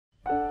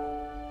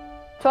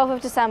12th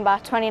of December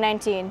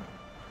 2019,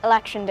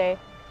 Election Day.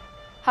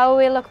 How will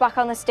we look back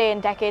on this day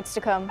in decades to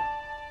come?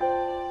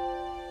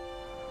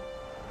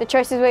 The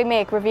choices we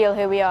make reveal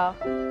who we are.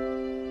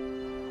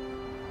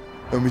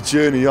 And we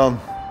journey on,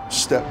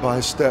 step by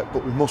step,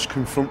 but we must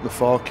confront the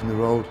fork in the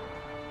road.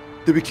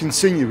 Do we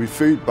continue with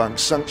food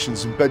banks,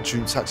 sanctions and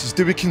bedroom taxes?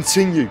 Do we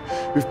continue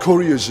with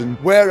couriers and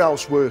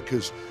warehouse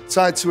workers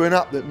tied to an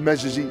app that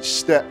measures each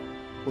step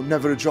but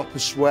never a drop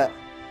of sweat?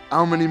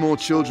 How many more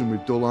children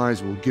with dull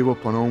eyes will give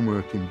up on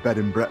homework in bed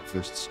and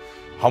breakfasts?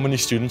 How many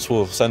students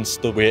will sense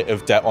the weight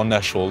of debt on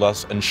their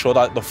shoulders and shudder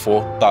at the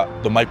thought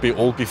that they might be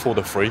old before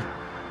they're free?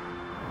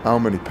 How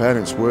many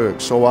parents work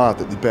so hard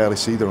that they barely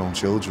see their own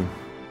children?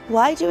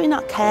 Why do we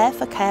not care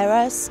for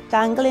carers,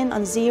 dangling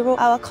on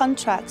 0-hour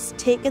contracts,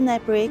 taking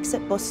their breaks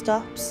at bus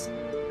stops?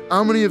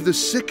 How many of the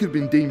sick have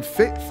been deemed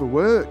fit for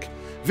work,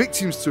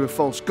 victims to a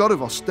false god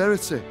of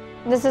austerity?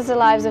 This is the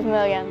lives of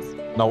millions.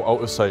 Now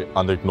out of sight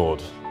and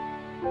ignored.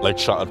 Like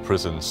shattered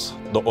prisons,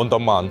 the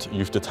undermanned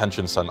youth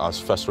detention centres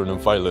festering in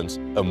violence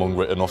among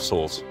written-off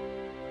souls.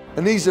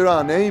 And these are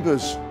our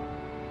neighbours.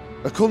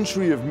 A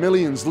country of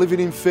millions living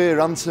in fear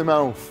hand to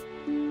mouth.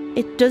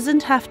 It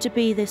doesn't have to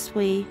be this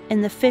way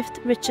in the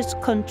 5th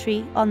richest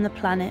country on the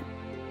planet.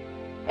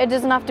 It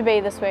doesn't have to be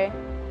this way.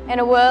 In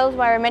a world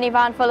where a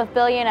minivan full of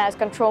billionaires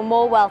control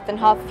more wealth than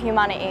half of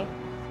humanity.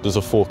 There's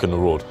a fork in the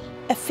road.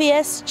 A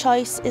fierce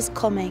choice is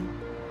coming.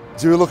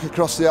 Do we look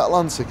across the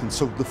Atlantic and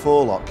tug the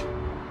forelock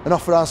and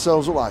offer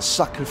ourselves up like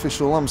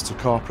sacrificial lambs to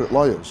corporate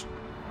lawyers?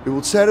 It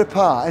will tear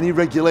apart any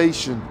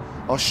regulation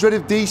or shred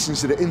of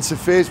decency that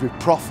interferes with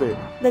profit.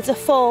 There's a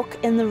fork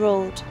in the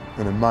road.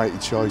 And a mighty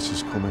choice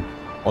is coming.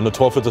 On the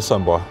 12th of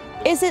December.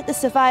 Is it the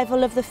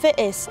survival of the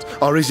fittest?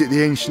 Or is it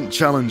the ancient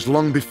challenge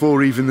long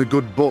before even the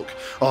good book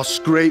or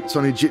scraped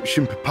on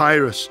Egyptian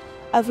papyrus?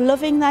 Of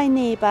loving thy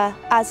neighbour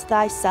as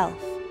thyself.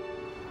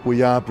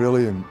 We are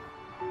brilliant.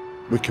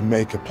 We can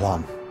make a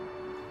plan.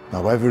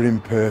 However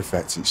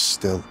imperfect, it's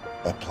still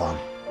a plan.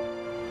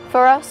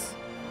 For us,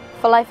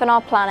 for life on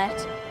our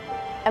planet,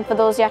 and for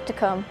those yet to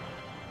come.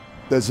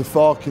 There's a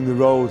fork in the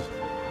road.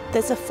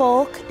 There's a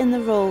fork in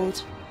the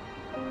road.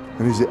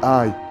 And is it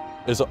I?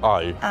 Is it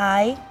I?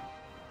 I.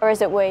 Or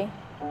is it we?